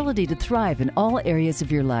awaken your ability to thrive in all areas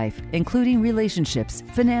of your life, including relationships,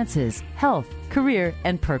 finances, health, career,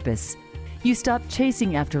 and purpose. You stop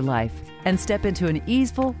chasing after life and step into an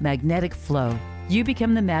easeful, magnetic flow. You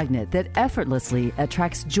become the magnet that effortlessly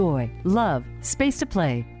attracts joy, love, space to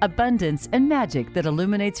play, abundance, and magic that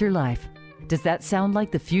illuminates your life. Does that sound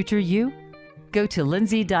like the future you? Go to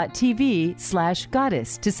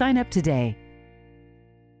lindsay.tv/goddess to sign up today.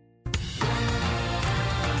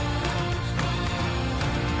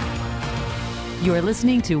 You are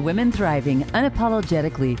listening to Women Thriving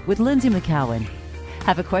Unapologetically with Lindsay McCowan.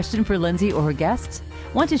 Have a question for Lindsay or her guests?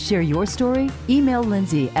 Want to share your story? Email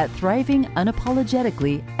Lindsay at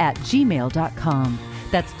thrivingunapologetically@gmail.com.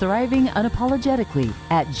 That's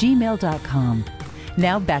thrivingunapologetically@gmail.com.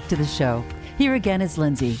 Now back to the show. Here again is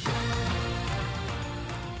Lindsay.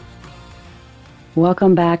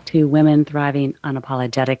 Welcome back to Women Thriving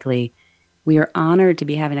Unapologetically. We are honored to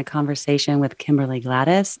be having a conversation with Kimberly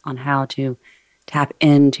Gladys on how to tap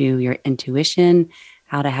into your intuition,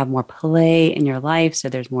 how to have more play in your life so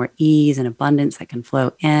there's more ease and abundance that can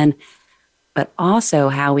flow in, but also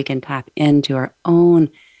how we can tap into our own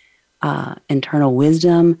internal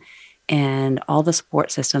wisdom and all the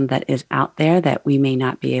support system that is out there that we may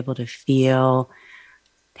not be able to feel,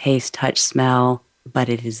 taste, touch, smell, but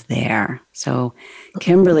it is there. So,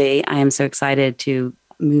 Kimberly, I am so excited to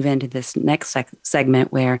move into this next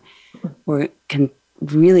segment where we can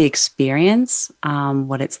really experience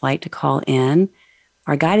what it's like to call in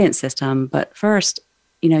our guidance system. But first,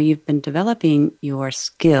 you've been developing your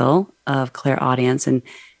skill of clairaudience, and,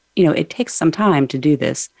 it takes some time to do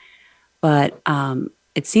this, but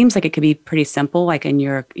it seems like it could be pretty simple, like in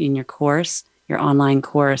your course, your online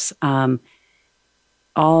course.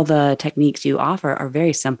 All the techniques you offer are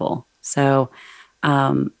very simple. So,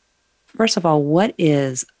 first of all, what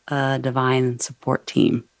is a divine support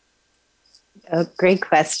team? Oh, great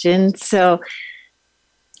question. So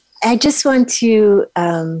I just want to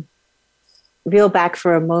reel back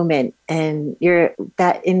for a moment and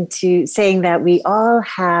into saying that we all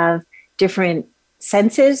have different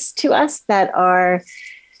senses to us that are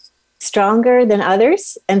stronger than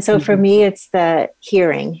others. And so for me, it's the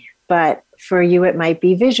hearing, but for you, it might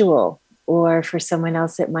be visual, or for someone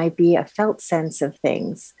else, it might be a felt sense of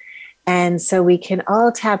things. And so we can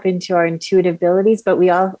all tap into our intuitive abilities, but we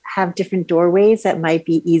all have different doorways that might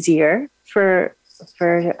be easier for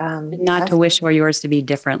not to wish for yours to be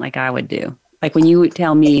different like I would do. Like when you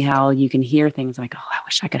tell me how you can hear things, I'm like, oh, I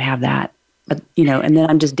wish I could have that. But, and then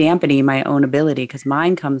I'm just dampening my own ability because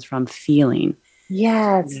mine comes from feeling.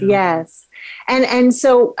 Yes, yes. And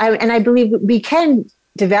so I believe we can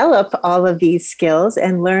develop all of these skills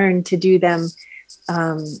and learn to do them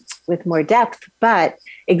with more depth, but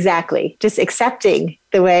exactly, just accepting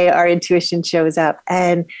the way our intuition shows up.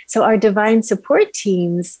 And so our divine support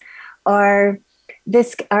teams are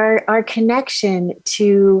our connection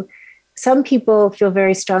to, some people feel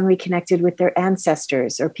very strongly connected with their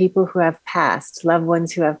ancestors or people who have passed, loved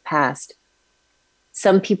ones who have passed.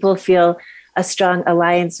 Some people feel a strong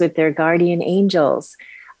alliance with their guardian angels.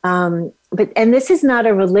 And this is not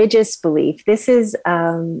a religious belief. This is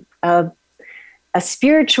a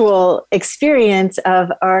spiritual experience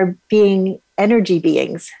of our being energy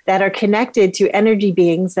beings that are connected to energy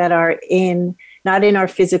beings that are not in our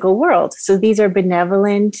physical world. So these are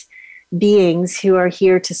benevolent beings who are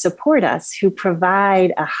here to support us, who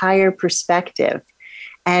provide a higher perspective,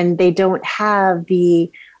 and they don't have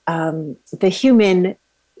the human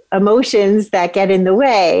emotions that get in the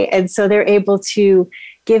way. And so they're able to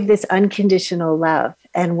give this unconditional love.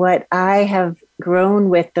 And what I have grown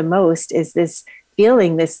with the most is this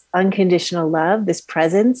feeling, this unconditional love, this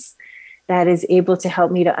presence that is able to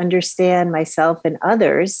help me to understand myself and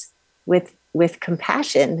others with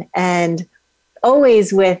compassion, and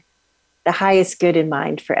always with the highest good in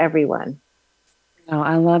mind for everyone. Oh,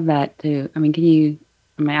 I love that too. I mean,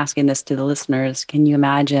 I'm asking this to the listeners, can you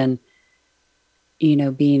imagine,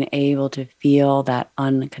 being able to feel that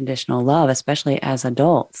unconditional love, especially as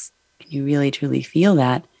adults? Can you really truly feel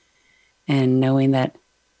that, and knowing that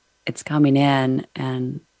it's coming in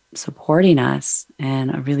and supporting us in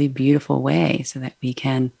a really beautiful way so that we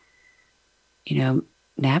can,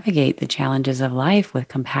 navigate the challenges of life with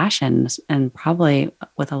compassion, and probably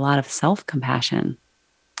with a lot of self-compassion.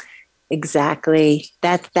 Exactly.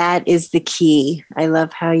 That is the key. I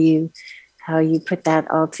love how you put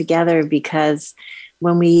that all together, because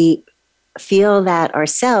when we feel that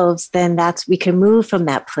ourselves, then we can move from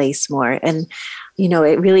that place more. And,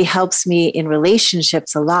 it really helps me in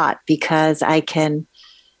relationships a lot, because I can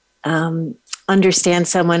understand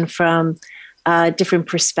someone from a different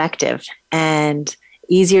perspective, and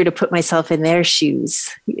easier to put myself in their shoes,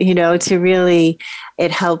 to really,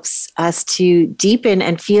 it helps us to deepen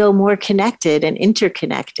and feel more connected and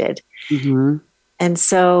interconnected. Mm-hmm. And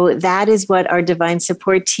so that is what our Divine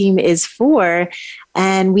Support Team is for.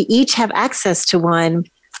 And we each have access to one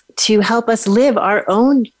to help us live our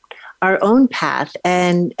own path,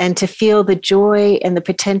 and to feel the joy and the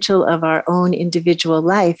potential of our own individual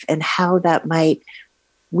life, and how that might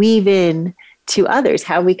weave in to others,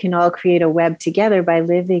 how we can all create a web together by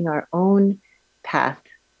living our own path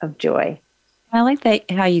of joy. I like that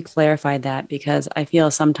how you clarified that, because I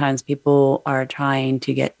feel sometimes people are trying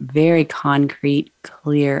to get very concrete,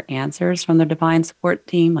 clear answers from their Divine Support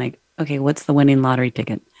Team. Like, okay, what's the winning lottery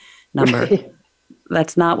ticket number?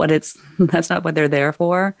 That's not what they're there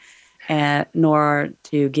for, nor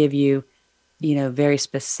to give you, very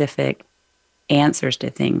specific answers to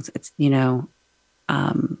things. It's,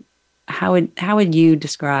 how would you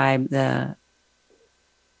describe the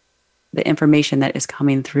information that is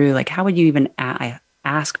coming through? Like, how would you even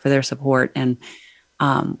ask for their support, and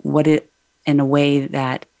what it, in a way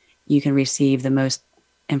that you can receive the most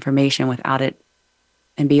information without it,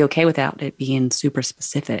 and be okay without it being super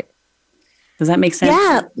specific? Does that make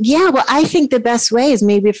sense? Yeah. Well, I think the best way is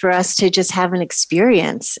maybe for us to just have an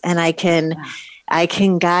experience, and I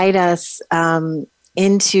can guide us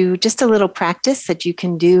into just a little practice that you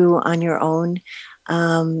can do on your own.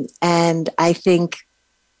 And I think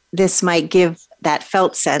this might give that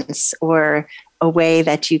felt sense, or a way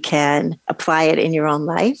that you can apply it in your own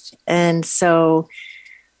life. And so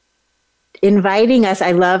inviting us,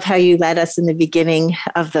 I love how you led us in the beginning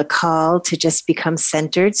of the call to just become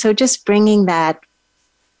centered. So just bringing that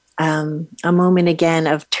a moment again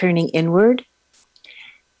of turning inward.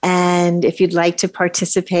 And if you'd like to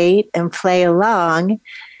participate and play along,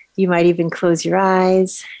 you might even close your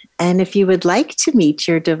eyes. And if you would like to meet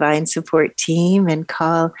your Divine Support Team and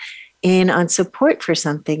call in on support for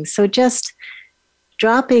something, so just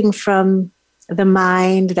dropping from the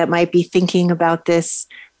mind that might be thinking about this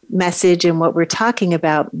message and what we're talking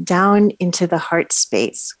about, down into the heart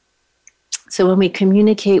space. So when we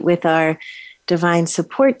communicate with our Divine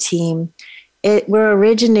Support Team, we're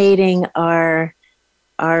originating our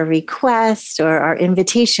request or our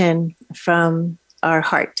invitation from our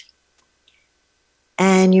heart.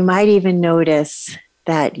 And you might even notice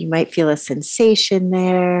that you might feel a sensation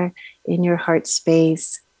there in your heart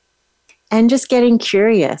space, and just getting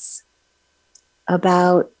curious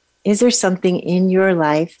about, is there something in your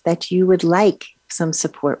life that you would like some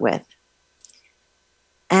support with?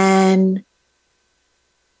 And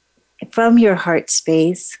from your heart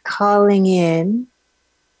space, calling in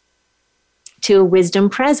to a wisdom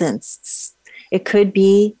presence. It could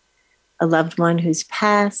be a loved one who's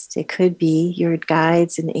passed. It could be your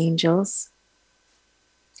guides and angels.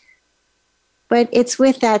 But it's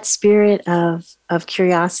with that spirit of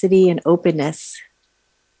curiosity and openness.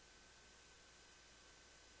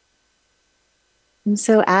 And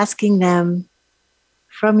so asking them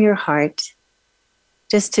from your heart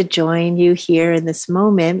just to join you here in this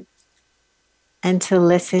moment, and to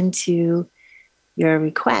listen to your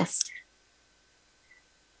request.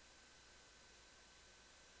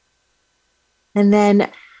 And then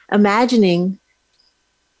imagining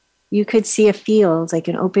you could see a field, like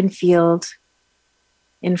an open field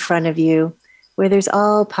in front of you, where there's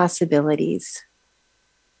all possibilities.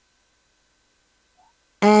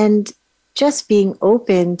 And just being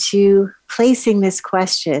open to placing this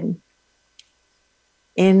question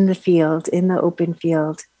in the field, in the open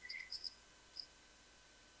field.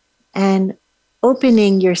 and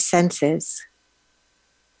opening your senses.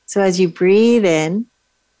 So as you breathe in,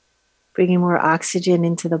 bringing more oxygen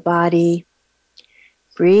into the body,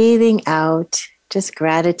 breathing out, just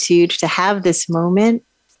gratitude to have this moment,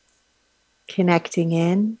 connecting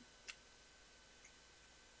in.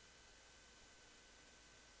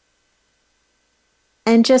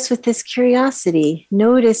 And just with this curiosity,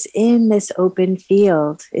 notice in this open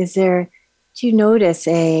field, do you notice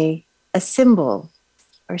a symbol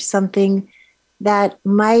or something that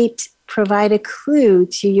might provide a clue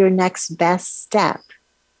to your next best step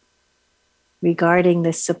regarding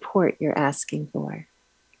the support you're asking for?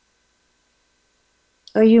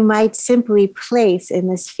 Or you might simply place in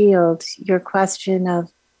this field your question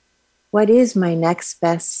of, what is my next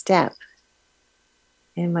best step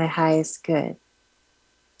in my highest good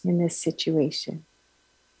in this situation?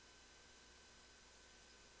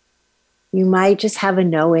 You might just have a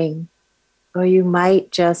knowing, or you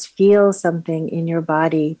might just feel something in your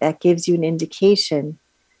body that gives you an indication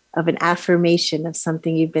of an affirmation of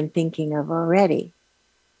something you've been thinking of already.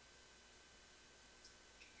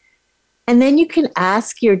 And then you can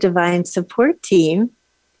ask your divine support team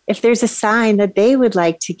if there's a sign that they would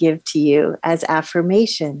like to give to you as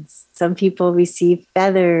affirmations. Some people receive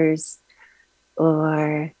feathers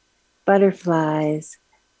or butterflies.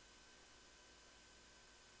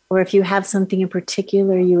 Or if you have something in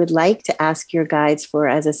particular you would like to ask your guides for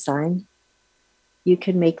as a sign, you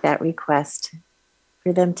can make that request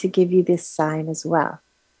for them to give you this sign as well.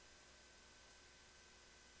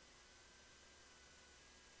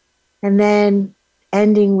 And then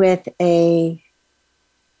ending with a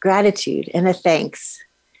gratitude and a thanks.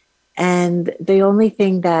 And the only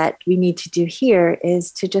thing that we need to do here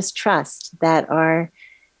is to just trust that our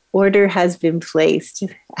order has been placed,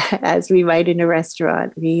 as we might in a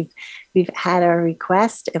restaurant. We've had our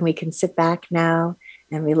request and we can sit back now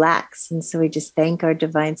and relax. And so we just thank our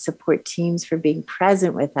divine support teams for being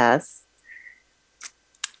present with us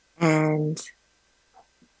and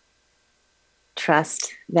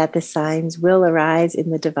trust that the signs will arise in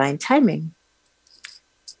the divine timing.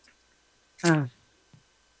 Oh,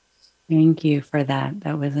 thank you for that.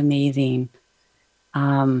 That was amazing.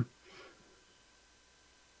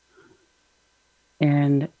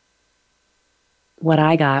 And what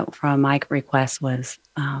I got from my request was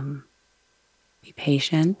be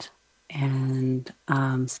patient and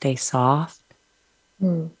stay soft,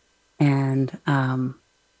 and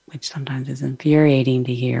which sometimes is infuriating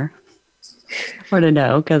to hear or to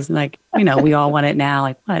know, because we all want it now.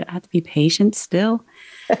 Like, what? I have to be patient still?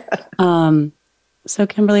 So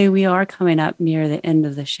Kimberly, we are coming up near the end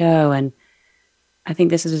of the show, and I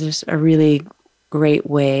think this is just a really great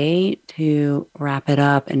way to wrap it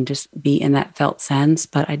up and just be in that felt sense.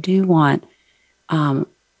 But I do want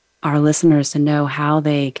our listeners to know how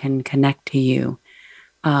they can connect to you.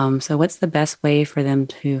 So what's the best way for them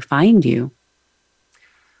to find you?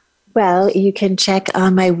 Well, you can check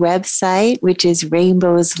on my website, which is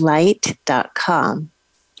rainbowslight.com.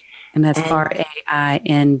 And that's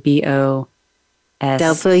RAINBOS.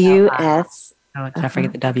 WS. Oh, did I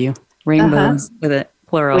forget the W? Rainbows with a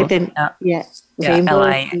plural. Yes.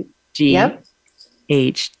 LIGHT.com.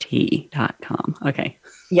 Okay.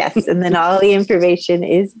 Yes. And then all the information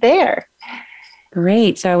is there.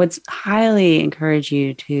 Great. So I would highly encourage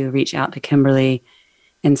you to reach out to Kimberly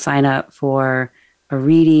and sign up for a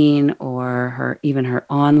reading or her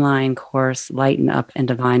online course, Lighten Up and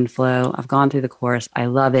Divine Flow. I've gone through the course. I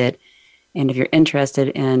love it. And if you're interested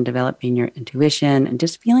in developing your intuition and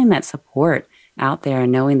just feeling that support out there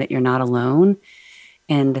and knowing that you're not alone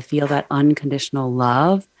and to feel that unconditional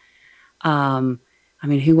love, who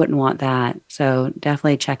wouldn't want that? So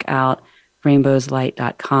definitely check out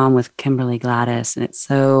rainbowslight.com with Kimberly Gladys. And it's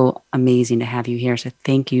so amazing to have you here. So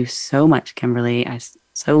thank you so much, Kimberly. I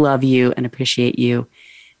so love you and appreciate you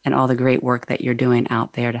and all the great work that you're doing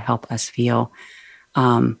out there to help us feel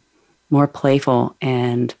more playful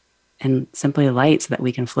and simply light so that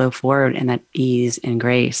we can flow forward in that ease and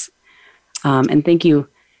grace. And thank you.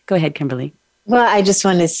 Go ahead, Kimberly. Well, I just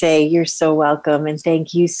want to say you're so welcome. And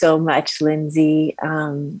thank you so much, Lindsay.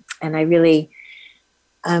 And I really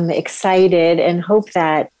am excited and hope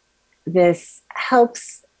that this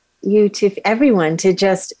helps everyone to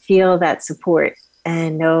just feel that support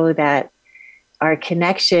and know that our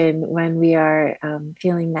connection, when we are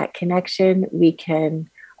feeling that connection, we can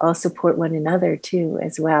all support one another too,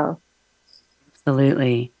 as well.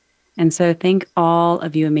 Absolutely. And so thank all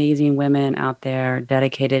of you amazing women out there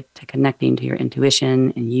dedicated to connecting to your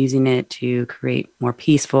intuition and using it to create more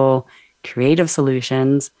peaceful, creative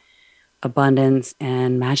solutions, abundance,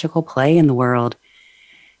 and magical play in the world.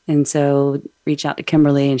 And so reach out to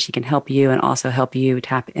Kimberly and she can help you and also help you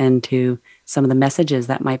tap into some of the messages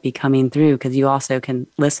that might be coming through, because you also can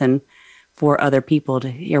listen for other people to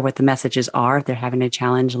hear what the messages are if they're having a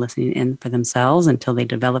challenge listening in for themselves until they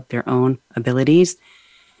develop their own abilities.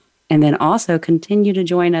 And then also continue to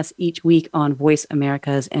join us each week on Voice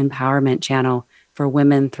America's Empowerment Channel for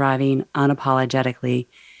Women Thriving Unapologetically.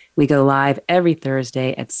 We go live every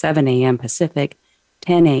Thursday at 7 a.m. Pacific,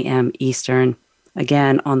 10 a.m. Eastern,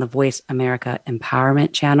 again on the Voice America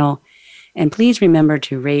Empowerment Channel. And please remember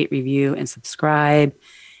to rate, review, and subscribe.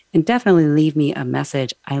 And definitely leave me a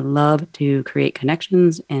message. I love to create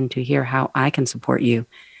connections and to hear how I can support you.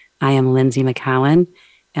 I am Lindsay McCowan,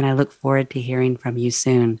 and I look forward to hearing from you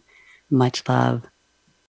soon. Much love.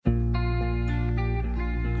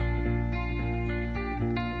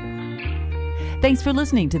 Thanks for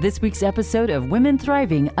listening to this week's episode of Women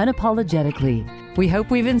Thriving Unapologetically. We hope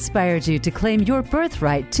we've inspired you to claim your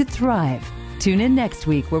birthright to thrive. Tune in next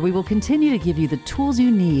week where we will continue to give you the tools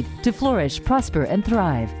you need to flourish, prosper, and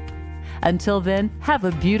thrive. Until then, have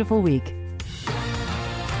a beautiful week.